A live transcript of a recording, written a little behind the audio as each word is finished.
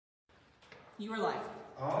You are live.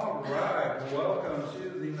 All right, welcome to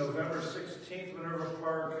the November 16th Minerva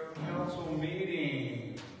Park Council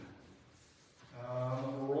meeting.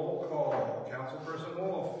 Roll call. Councilperson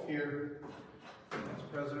Wolf. Here. Council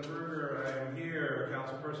President Berger, I am here.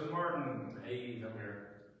 Councilperson Martin. Hey, I'm here.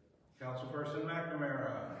 Councilperson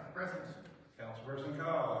McNamara. Present. Councilperson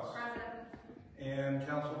Cox. Present. And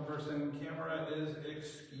Councilperson Camera is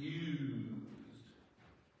excused.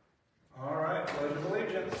 All right, Pledge of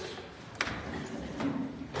Allegiance.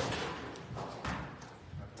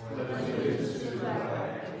 Pledge allegiance to the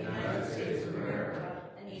flag of the United States of America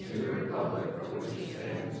and to the republic for which it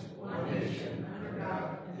stands, one nation, under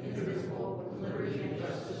God, indivisible, with liberty and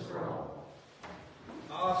justice for all.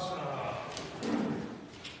 Awesome.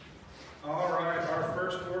 All right, our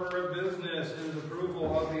first order of business is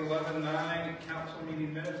approval of the 11/9 council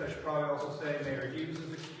meeting minutes. I should probably also say Mayor Hughes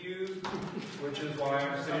is excused, which is why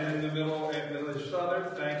I'm sitting in the middle, and Village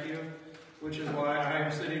Southern, thank you, which is why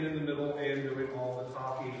I'm sitting in the middle and doing all the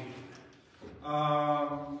talking.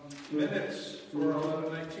 Minutes for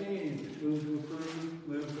 11/19. Move to approve.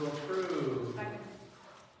 Move to approve. Second.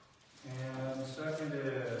 And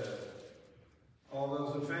seconded. All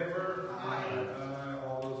those in favor? Aye.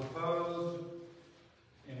 All those opposed?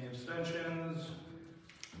 Any abstentions?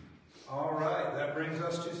 All right, that brings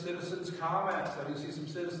us to citizens' comments. I do see some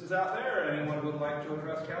citizens out there. Anyone who would like to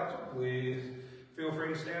address council, please feel free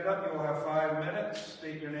to stand up. You will have 5 minutes.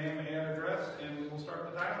 State your name and address, and we will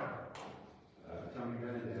start the timer. Tony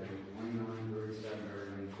Benedetto, 2937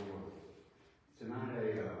 Berryman Court. Tonight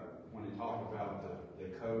I want to talk about the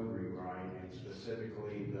code rewrite and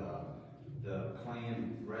specifically the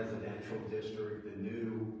planned residential district, the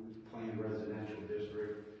new planned residential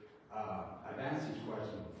district. I've asked these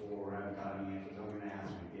questions before, I haven't got any answers. I'm going to ask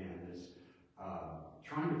them again. Is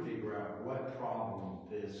trying to figure out what problem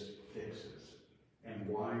this fixes and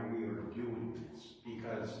why we are doing this.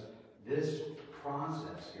 Because this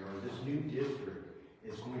process here, or this new district,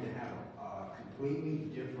 is going to have a completely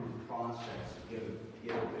different process to get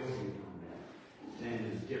a building permit than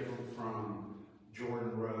is different from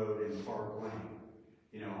Jordan Road and Park Lane.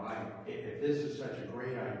 You know, if this is such a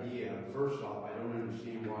great idea, first off, I don't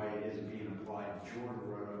understand why it isn't being applied to Jordan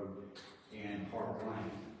Road and Park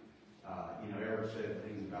Lane. You know, Eric said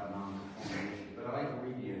things about non-conformation, but I like to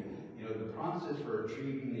read you. You know, the process for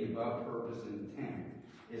achieving the above purpose and intent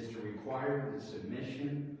is to require the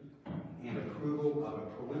submission and approval of a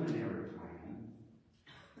preliminary plan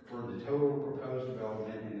for the total proposed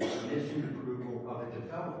development and the submission and approval of a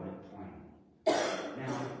development plan.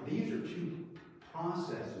 Now, these are two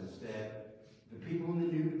processes that the people in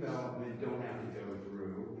the new development don't have to go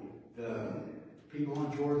through. The people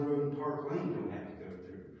on Jordan Road and Park Lane don't have to go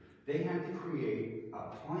through. They have to create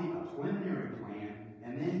a preliminary plan,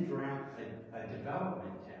 and then draft a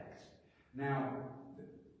development text. Now,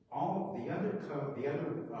 all the other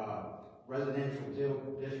residential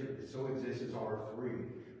district that still exists is R3,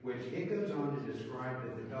 which it goes on to describe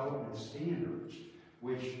the development standards,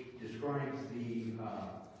 which describes the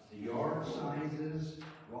yard sizes,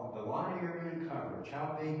 the lot area and coverage,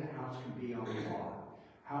 how big the house can be on the lot,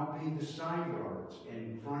 how big the side yards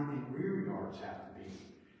and front and rear yards have to be,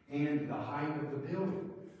 and the height of the building.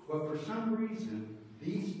 But for some reason,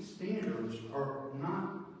 these standards are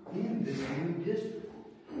not in this new district.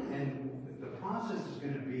 And the process is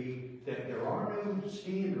going to be that there are no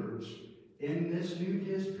standards in this new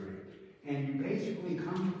district, and you basically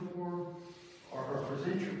come before or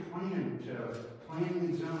present your plan to planning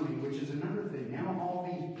and zoning, which is another thing. Now all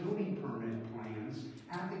these building permit plans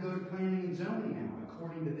have to go to planning and zoning now,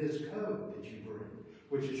 according to this code that you've written,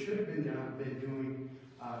 which it should have been doing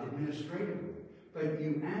administratively. But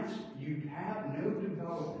you have no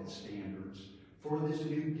development standards for this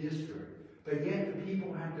new district. But yet the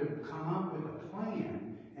people have to come up with a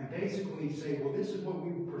plan and basically say, well, this is what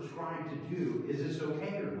we prescribed to do. Is this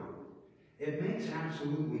okay or not? It makes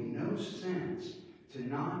absolutely no sense to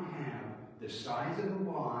not have the size of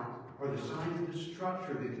the lot or the size of the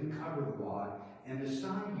structure that can cover the lot and the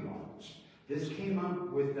side yards. This came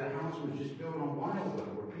up with the house that was just built on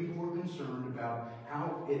Wildwood, where people were concerned about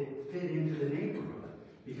how it fit into the neighborhood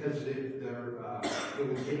because it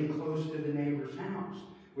was getting close to the neighbor's house.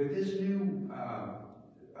 With this new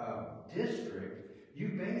district, you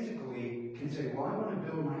basically can say, well, I want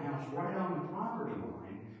to build my house right on the property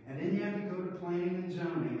line, and then you have to go to planning and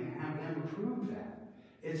zoning and have them approve that.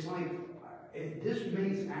 It's like, this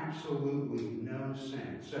makes absolutely no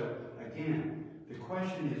sense. So again, the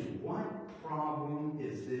question is, what problem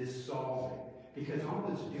is this solving? Because all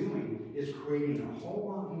it's doing is creating a whole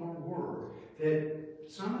lot more work that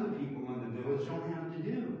some of the people in the village don't have to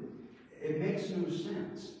do. It makes no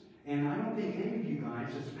sense. And I don't think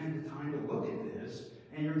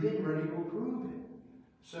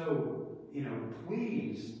So,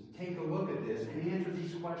 please take a look at this and answer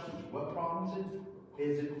these questions. What problems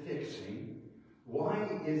is it fixing? Why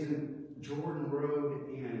isn't Jordan Road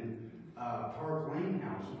and Park Lane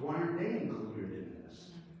houses, why aren't they included in this?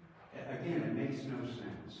 Again, it makes no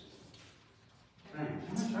sense. Thanks.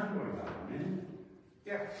 How much time do I got? A minute?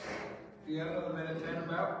 Yeah. Do you have another minute 10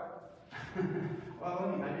 about?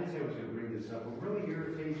 Well, I didn't say I was going to bring this up. What really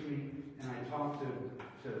irritates me, and I talked to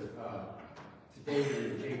David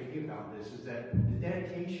and JP about this, is that the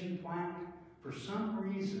dedication plaque, for some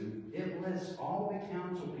reason, it lists all the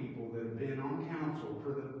council people that have been on council for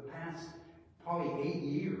the past probably 8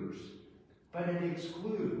 years, but it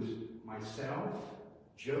excludes myself,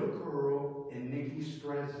 Joe Curl, and Nikki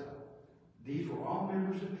Strezza. These were all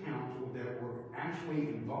members of council that were actually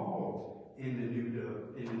involved in the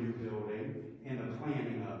new building and the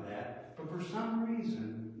planning of that. But for some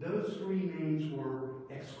reason, those 3 names were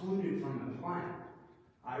excluded from the plaque.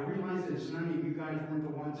 I realize that none of you guys weren't the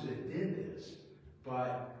ones that did this,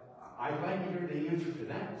 but I'd like to hear the answer to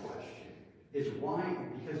that question. Is why?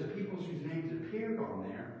 Because the people whose names appeared on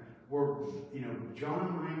there were,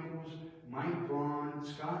 John Michaels, Mike Braun,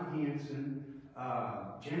 Scott Hansen,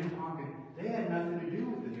 Jen Hawkins. They had nothing to do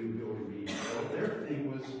with the new building being built. Their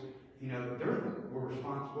thing was, they were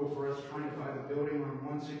responsible for us trying to buy the building on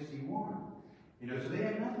 161. So they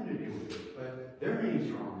had nothing to do with it. But their names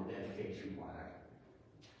are on the dedication plaque.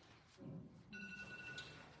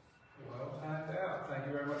 Well timed out. Thank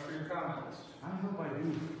you very much for your comments. I hope I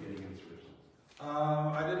do get answers.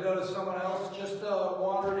 I did notice someone else just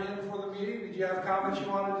wandered in for the meeting. Did you have comments you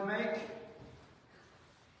wanted to make?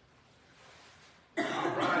 All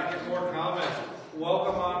right, get more comments.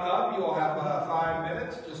 Welcome on up. You will have 5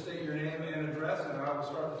 minutes. Just state your name and address, and I will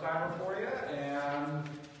start the timer for you. And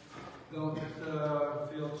don't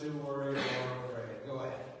feel too worried or afraid. Go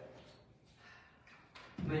ahead.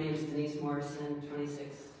 My name is Denise Morrison,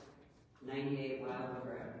 2698 Wildwood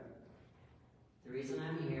Road. The reason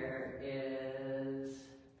I'm here is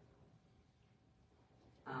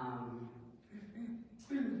I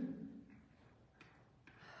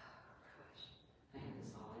have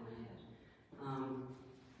this all in my head. All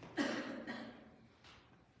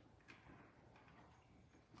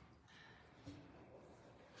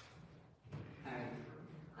right.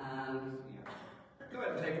 Go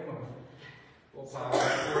ahead and take a moment. We'll pause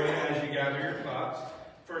for you as you gather your thoughts.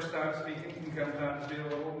 First time speaking can sometimes be a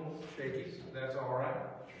little shaky. That's all right.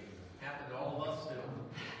 Happened to all of us too.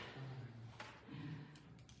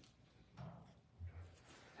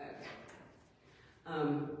 Okay.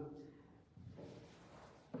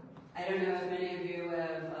 I don't know if many of you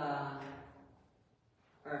have,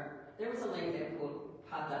 or there was a link that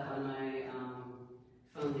popped up on my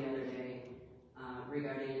phone the other day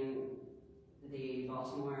regarding the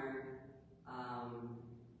Baltimore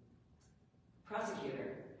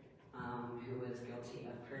prosecutor who was guilty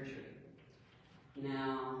of perjury.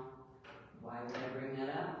 Now, why would I bring that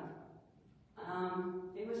up?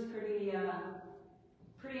 It was pretty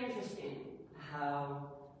interesting how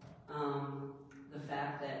the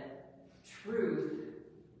fact that truth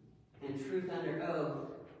and truth under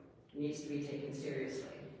oath needs to be taken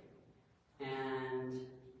seriously. And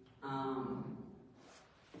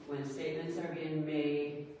when statements are being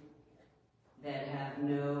made that have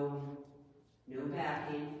no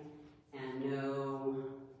backing and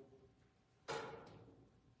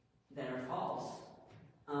that are false,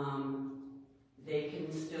 they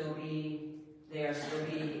are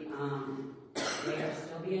still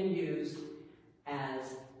being used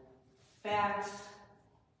as facts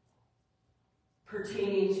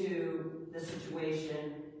pertaining to the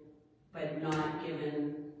situation, but not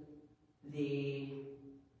given the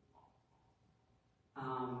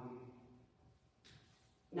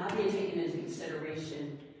not being taken into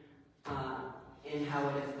consideration in how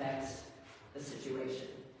it affects the situation.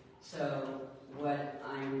 So what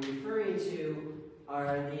I'm referring to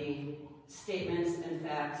are the statements and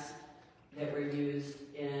facts that were used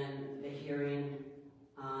in the hearing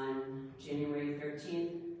on January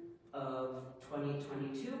 13th of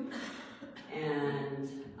 2022, and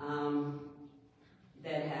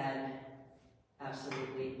that had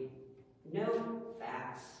absolutely no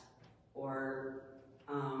facts or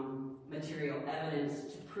material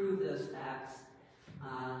evidence to prove those facts,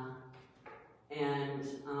 and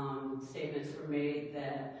statements were made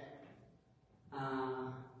that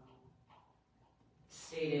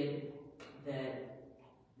stated that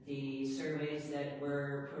the surveys that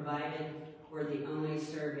were provided were the only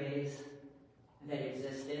surveys that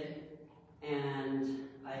existed, and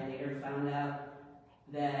I later found out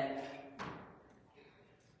that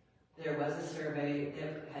there was a survey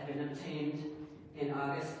that had been obtained in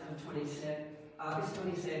August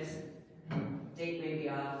 26th, date may be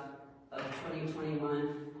off, of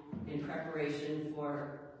 2021, in preparation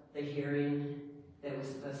for the hearing that was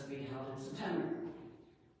supposed to be held in September.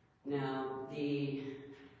 Now, the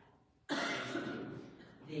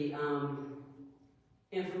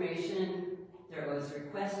information that was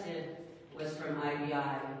requested was from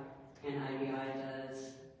IBI, and IBI does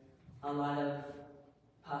a lot of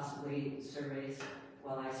possibly surveys.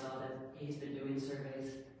 Well, I saw that he's been doing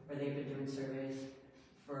surveys, or they've been doing surveys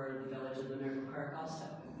for the village of Minerva Park also.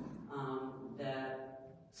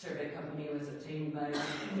 That survey company was obtained by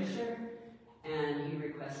Mr. Fisher, and he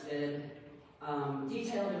requested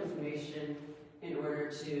detailed information in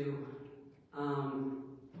order to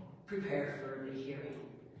prepare for the hearing.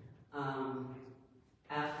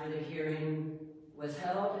 After the hearing was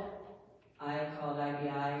held, I called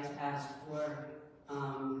IBI to ask for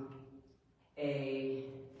a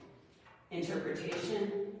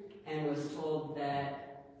interpretation, and was told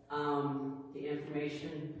that the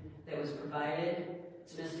information that was provided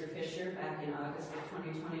to Mr. Fisher back in August of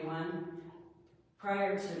 2021,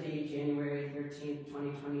 prior to the January 13th,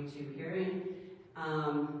 2022 hearing,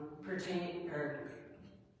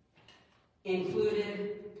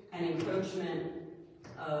 included an encroachment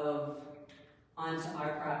onto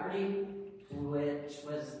our property, which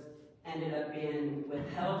ended up being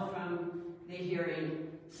withheld from the hearing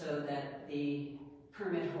so that the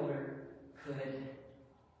permit holder could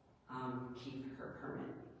keep her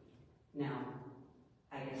permit. Now,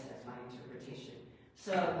 I guess that's my interpretation.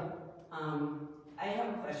 So, I have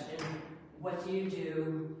a question. What do you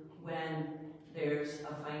do when there's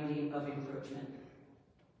a finding of encroachment?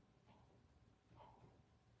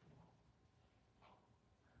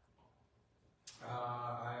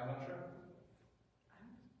 I am not sure.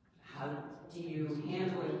 How do you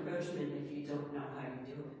handle encroachment if you don't know how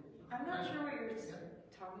you do it? I'm not sure what you're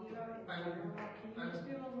talking about. Can you just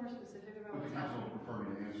be a little more specific about The what's council happening? will prefer me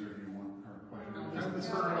to answer if you want her question.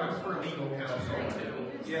 I'm for legal counsel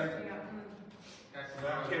too. Yeah.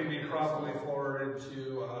 That can be probably forwarded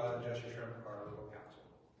to Jesse Shrimp, our legal counsel.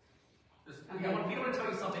 Just, you don't want to tell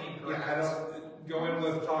you something incorrect. Yeah, I don't go in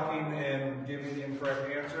with talking and giving the incorrect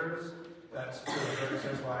answers. That's to a certain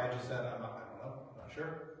sense why I just said I don't know, I'm not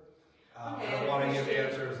sure. I don't want to give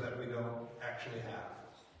answers that we don't actually have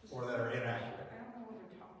or that are inaccurate. I don't know what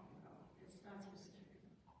we're talking about. It's not specific.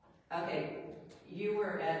 Okay, you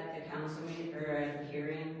were at the council meeting, or at the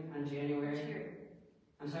hearing on January? Which hearing?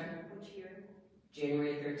 I'm sorry? Which hearing?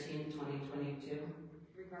 January 13th, 2022,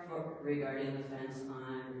 Regarding? regarding the fence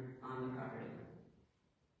on the property.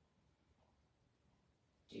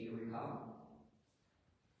 Do you recall?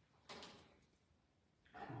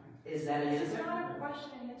 Is that an This is answer? not a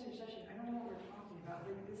question and answer session. I don't know what we're talking about.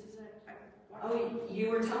 Like, this is Oh,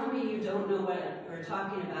 you were telling me you don't know what we're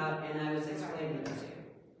talking about, and I was explaining it to you.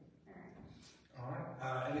 All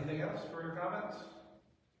right. Anything else for your comments?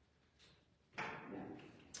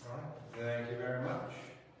 All right. Thank you very much.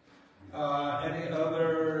 Any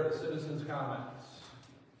other citizens' comments?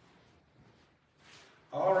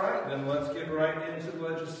 All right, then let's get right into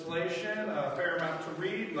legislation. A fair amount to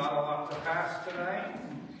read, not a lot to pass tonight.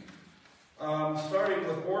 Starting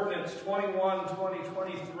with Ordinance 21,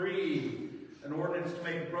 2023, an ordinance to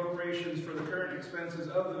make appropriations for the current expenses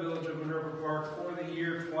of the Village of Minerva Park for the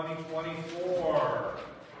year 2024.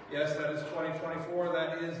 Yes, that is 2024.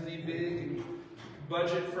 That is the big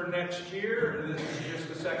budget for next year. This is just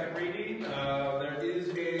a second reading. There is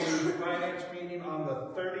a finance meeting on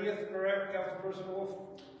the 30th, correct, Councilperson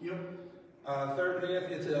Wolf? Yep.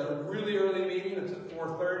 30th. It's a really early meeting. It's at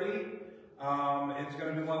 4:30. It's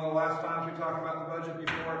going to be one of the last times we talk about the budget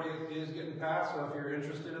before it is getting passed. So if you're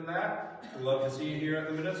interested in that, we'd love to see you here at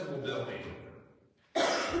the municipal building.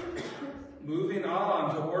 Moving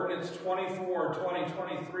on to Ordinance 24,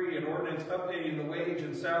 2023, an ordinance updating the wage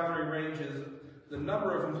and salary ranges, the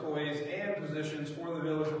number of employees and positions for the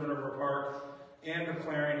Village of Minerva Park, and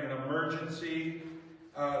declaring an emergency.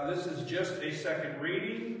 This is just a second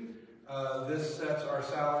reading. This sets our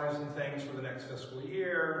salaries and things for the next fiscal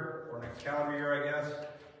year, or next calendar year, I guess,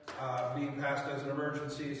 being passed as an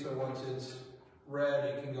emergency, so once it's read,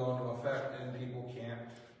 it can go into effect, and people can't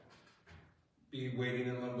be waiting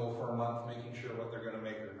in limbo for a month, making sure what they're going to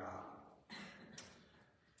make or not.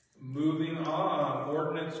 Moving on,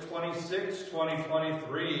 Ordinance 26,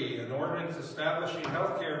 2023, an ordinance establishing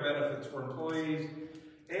health care benefits for employees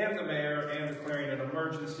and the mayor and declaring an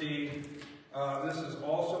emergency. This is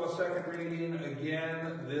also a second reading.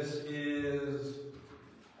 Again, this is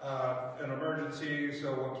an emergency,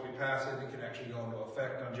 so once we pass it, it can actually go into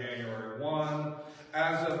effect on January 1.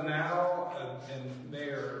 As of now, and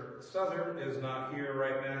Mayor Southern is not here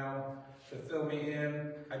right now to fill me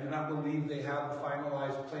in. I do not believe they have a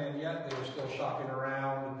finalized plan yet. They are still shopping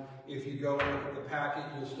around. If you go and look at the packet,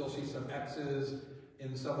 you'll still see some X's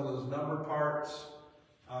in some of those number parts.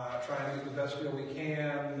 Trying to get the best deal we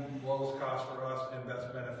can, lowest cost for us, and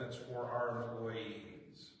best benefits for our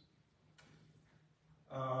employees.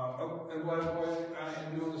 And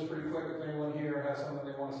I'm doing this pretty quick. If anyone here has something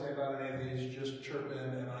they want to say about any of these, just chirp in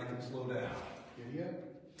and I can slow down.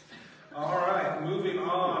 All right, moving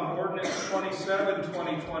on. Ordinance 27,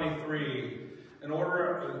 2023. An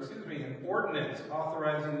ordinance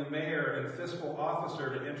authorizing the mayor and fiscal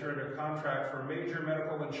officer to enter into a contract for major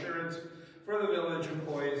medical insurance for the village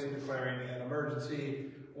employees and declaring an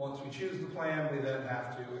emergency. Once we choose the plan, we then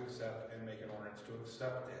have to accept and make an ordinance to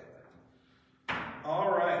accept it.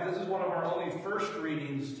 All right, this is one of our only first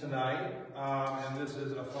readings tonight, and this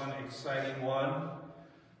is a fun, exciting one.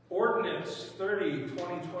 Ordinance 30,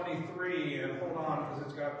 2023, and hold on, because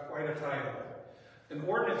it's got quite a title. An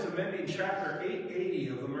ordinance amending Chapter 880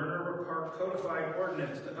 of the Minerva Park Codified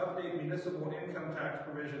Ordinance to update municipal income tax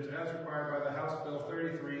provisions as required by the House Bill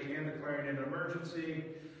 33 and declaring an emergency.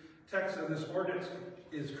 Text of this ordinance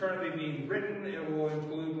is currently being written. It will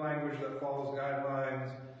include language that follows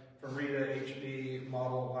guidelines from Rita HB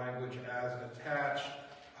model language as attached.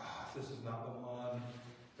 This is not the one.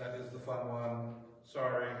 That is the fun one.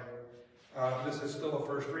 Sorry. This is still a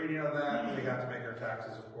first reading of that. We have to make our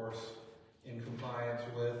taxes, of course, in compliance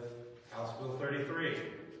with House Bill 33.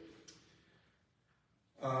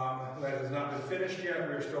 That has not been finished yet.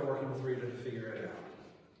 We're still working with Rita to figure it out.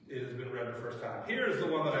 It has been read the first time. Here's the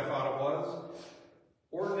one that I thought it was.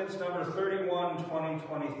 Ordinance number 31,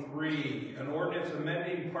 2023. An ordinance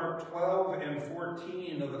amending Part 12 and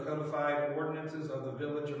 14 of the Codified Ordinances of the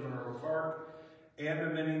Village of Minerva Park and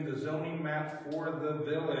amending the zoning map for the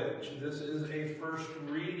village. This is a first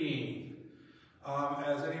reading.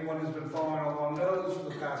 As anyone who's been following along knows, for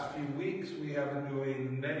the past few weeks, we have been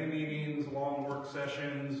doing many meetings, long work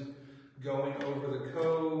sessions, going over the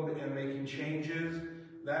code and making changes.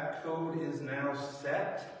 That code is now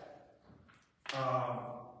set.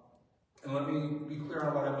 And let me be clear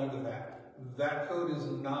on what I mean to that. That code is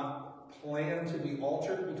not planned to be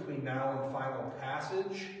altered between now and final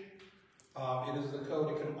passage. It is the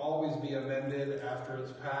code. It can always be amended after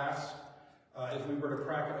it's passed. If we were to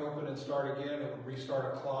crack it open and start again, it would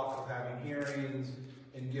restart a clock of having hearings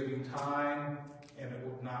and giving time, and it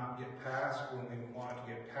would not get passed when we want it to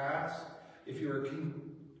get passed. If you're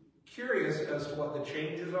curious as to what the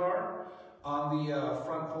changes are, on the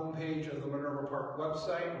front homepage of the Minerva Park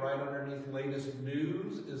website, right underneath latest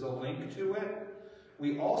news, is a link to it.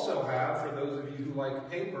 We also have, for those of you who like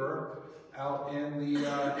paper, out in the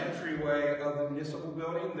entryway of the municipal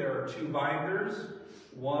building, there are two binders.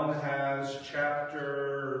 One has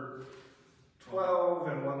chapter 12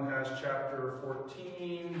 and one has chapter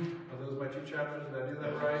 14. Are those my two chapters? Did I do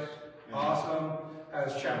that right? Awesome.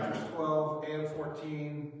 Has chapters 12 and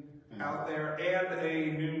 14 out there, and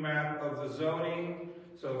a new map of the zoning.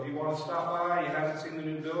 So if you want to stop by, you haven't seen the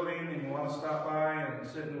new building, and you want to stop by and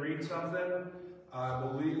sit and read something, I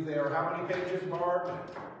believe they are how many pages, Barb?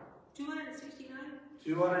 269?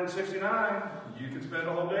 269. You can spend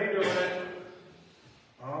a whole day doing it.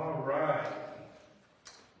 All right.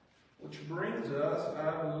 Which brings us,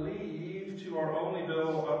 I believe, to our only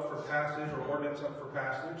bill up for passage, or ordinance up for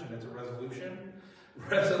passage, and it's a resolution.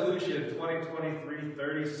 Resolution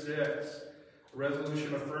 2023-36.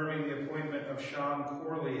 Resolution affirming the appointment of Sean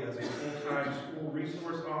Corley as a full-time school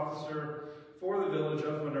resource officer for the Village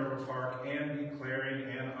of Minerva Park and declaring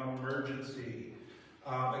an emergency.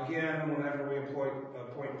 Again, whenever we appoint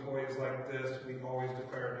employees like this, we always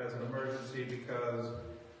declare it as an emergency because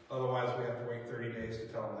otherwise we have to wait 30 days to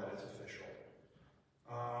tell them that it's official.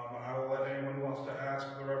 I will let anyone who wants to ask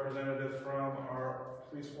the representative from our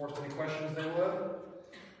police force any questions they would.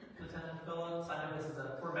 Lieutenant Phillips, I know this is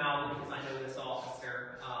a formality because I know this officer.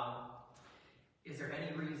 Is there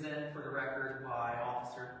any reason for the record why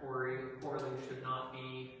Officer Corley should not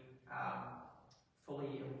be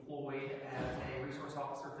fully employed as a resource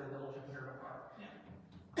officer for the Village of Minerva Park? No.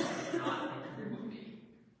 Not there would be.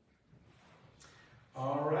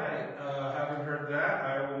 All right. Having heard that,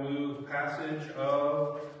 I will move passage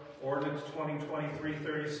of Ordinance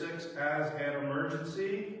 2023-36 as an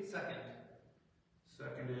emergency. Second.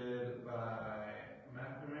 Seconded by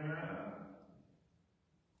McNamara.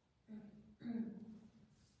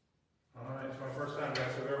 All right, it's my first time,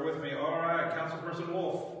 guys, so bear with me. All right, Councilperson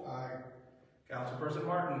Wolf. Aye. Councilperson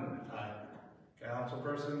Martin. Aye.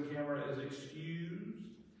 Councilperson Camera is excused.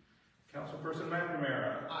 Councilperson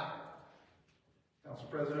McNamara. Aye. Council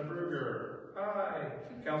President Bruger. Aye.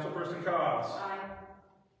 Councilperson Cobbs. Aye.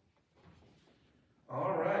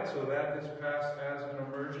 All right, so that is passed as an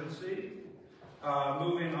emergency.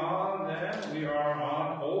 Moving on then, we are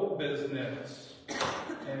on old business.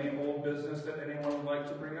 Any old business that anyone would like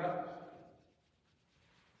to bring up?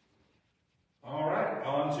 All right,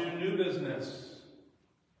 on to new business.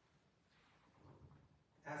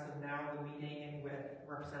 As of now, the meeting with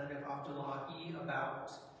Representative Abdullahi about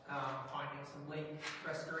finding some lake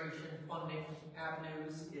restoration funding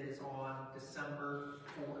avenues is on December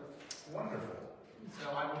 4th. Wonderful. So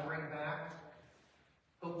I will bring back,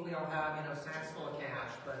 hopefully I'll have, sacks full of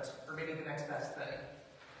cash, or maybe the next best thing.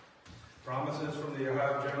 Promises from the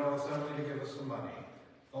Ohio General Assembly to give us some money.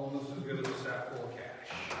 Almost as good as a sack full of cash.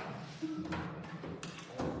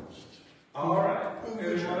 All right,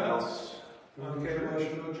 anyone else? Okay,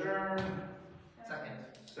 motion to adjourn. Second.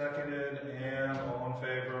 Seconded, and all in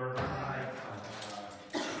favor?